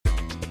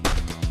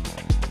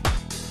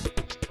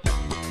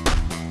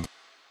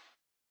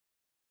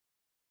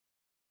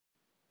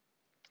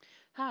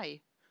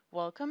Hi,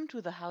 welcome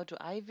to the How to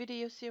I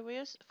video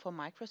series for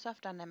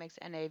Microsoft Dynamics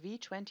NAV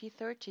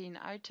 2013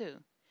 R2.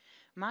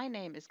 My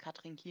name is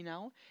Katrin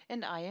Kienau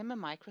and I am a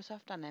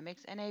Microsoft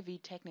Dynamics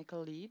NAV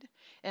technical lead,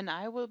 and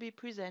I will be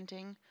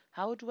presenting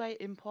how do I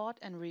import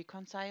and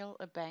reconcile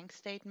a bank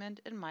statement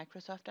in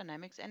Microsoft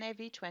Dynamics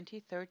NAV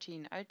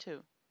 2013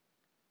 R2.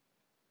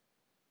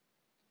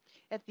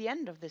 At the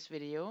end of this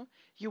video,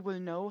 you will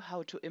know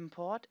how to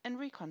import and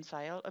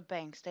reconcile a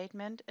bank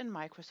statement in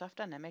Microsoft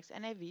Dynamics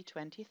NAV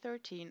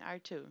 2013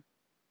 R2.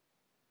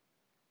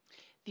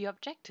 The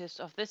objectives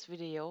of this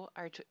video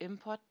are to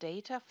import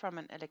data from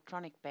an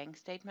electronic bank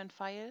statement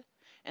file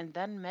and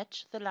then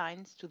match the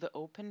lines to the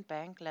open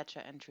bank ledger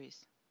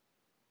entries.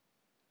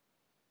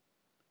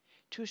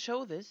 To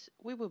show this,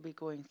 we will be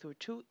going through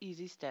two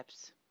easy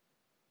steps.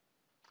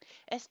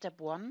 As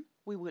step 1,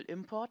 we will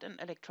import an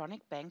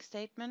electronic bank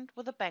statement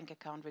with a bank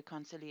account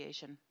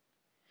reconciliation.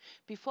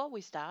 Before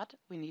we start,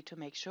 we need to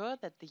make sure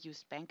that the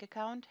used bank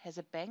account has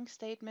a bank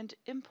statement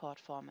import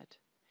format.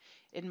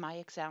 In my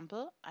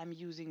example, I'm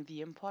using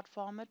the import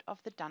format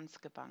of the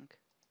Danske Bank.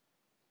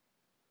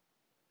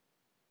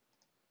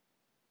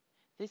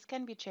 This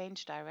can be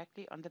changed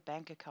directly on the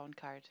bank account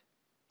card.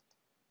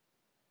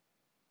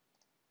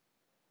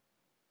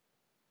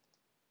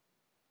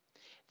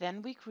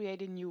 Then we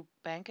create a new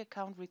bank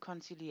account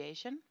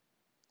reconciliation.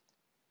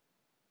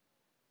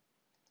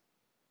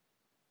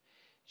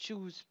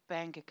 Choose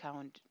bank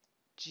account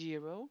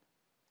 0,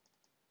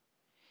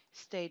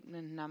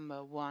 statement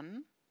number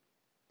 1,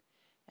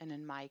 and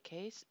in my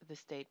case, the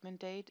statement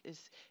date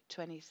is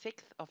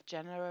 26th of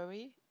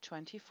January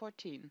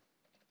 2014.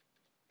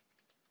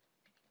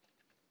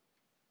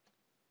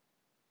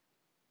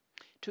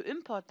 To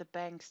import the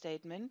bank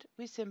statement,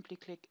 we simply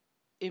click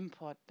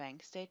Import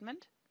Bank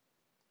Statement,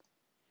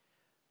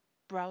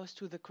 browse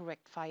to the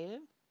correct file,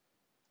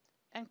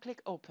 and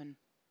click Open.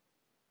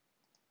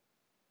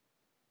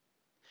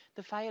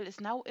 The file is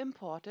now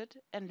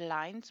imported and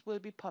lines will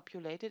be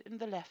populated in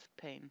the left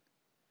pane.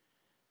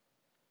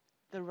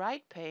 The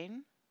right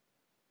pane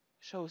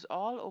shows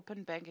all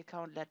open bank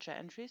account ledger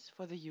entries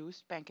for the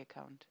used bank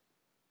account.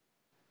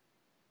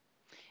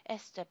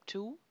 As step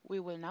 2, we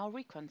will now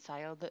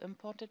reconcile the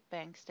imported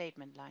bank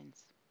statement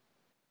lines.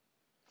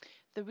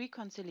 The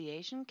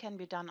reconciliation can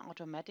be done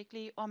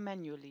automatically or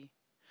manually.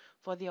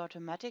 For the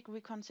automatic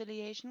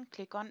reconciliation,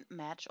 click on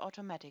Match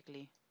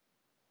Automatically.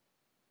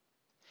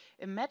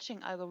 A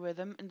matching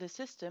algorithm in the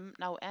system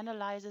now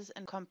analyzes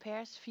and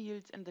compares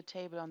fields in the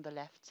table on the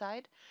left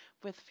side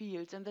with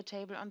fields in the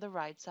table on the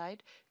right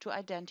side to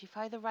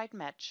identify the right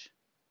match.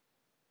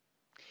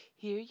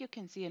 Here you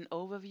can see an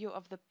overview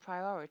of the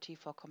priority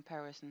for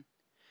comparison.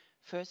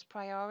 First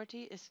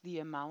priority is the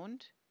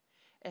amount.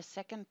 As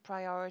second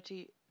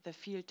priority, the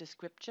field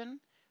description,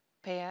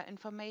 pair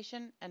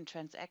information, and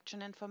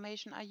transaction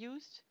information are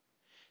used.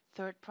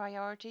 Third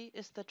priority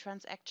is the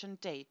transaction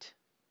date.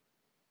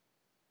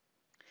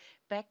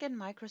 Back in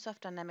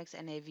Microsoft Dynamics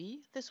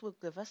NAV, this will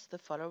give us the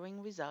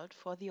following result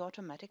for the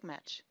automatic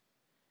match.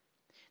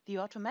 The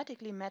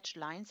automatically matched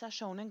lines are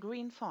shown in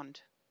green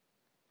font.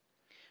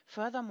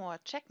 Furthermore,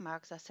 check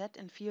marks are set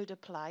in field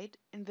applied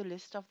in the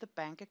list of the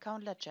bank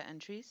account ledger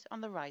entries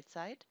on the right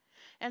side,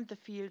 and the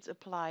fields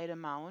applied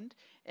amount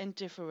and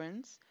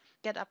difference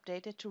get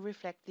updated to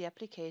reflect the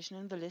application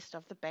in the list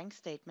of the bank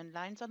statement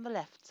lines on the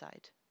left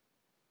side.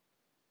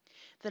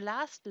 The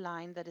last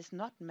line that is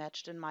not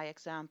matched in my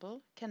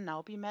example can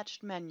now be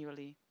matched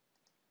manually.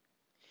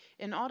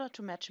 In order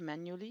to match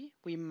manually,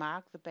 we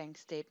mark the bank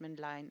statement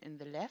line in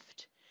the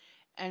left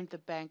and the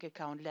bank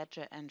account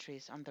ledger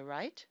entries on the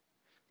right,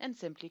 and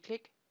simply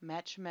click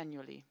Match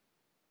Manually.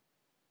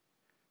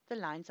 The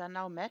lines are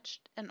now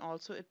matched and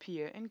also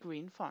appear in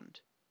green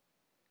font.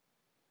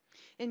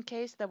 In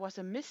case there was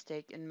a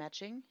mistake in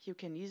matching, you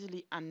can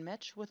easily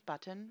unmatch with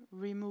button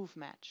Remove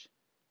Match.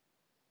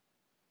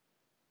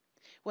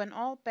 When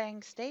all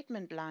bank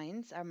statement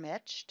lines are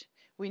matched,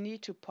 we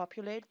need to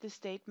populate the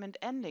statement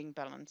ending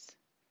balance.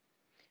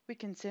 We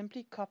can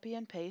simply copy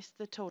and paste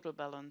the total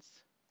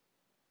balance.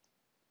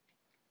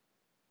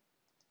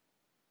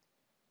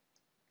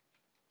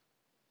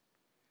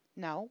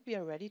 Now we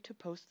are ready to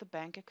post the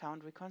bank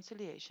account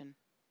reconciliation.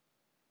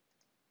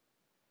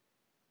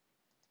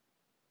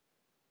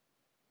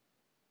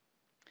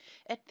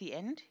 At the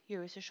end,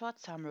 here is a short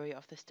summary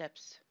of the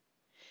steps.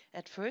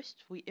 At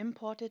first, we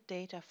imported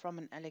data from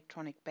an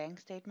electronic bank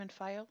statement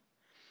file,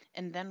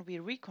 and then we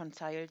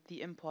reconciled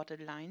the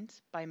imported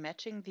lines by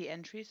matching the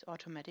entries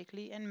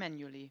automatically and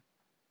manually.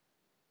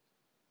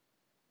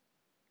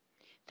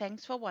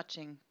 Thanks for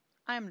watching.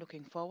 I am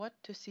looking forward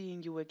to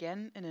seeing you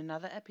again in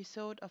another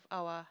episode of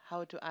our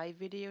How to I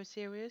video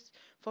series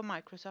for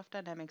Microsoft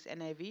Dynamics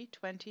NAV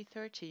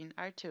 2013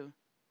 R2.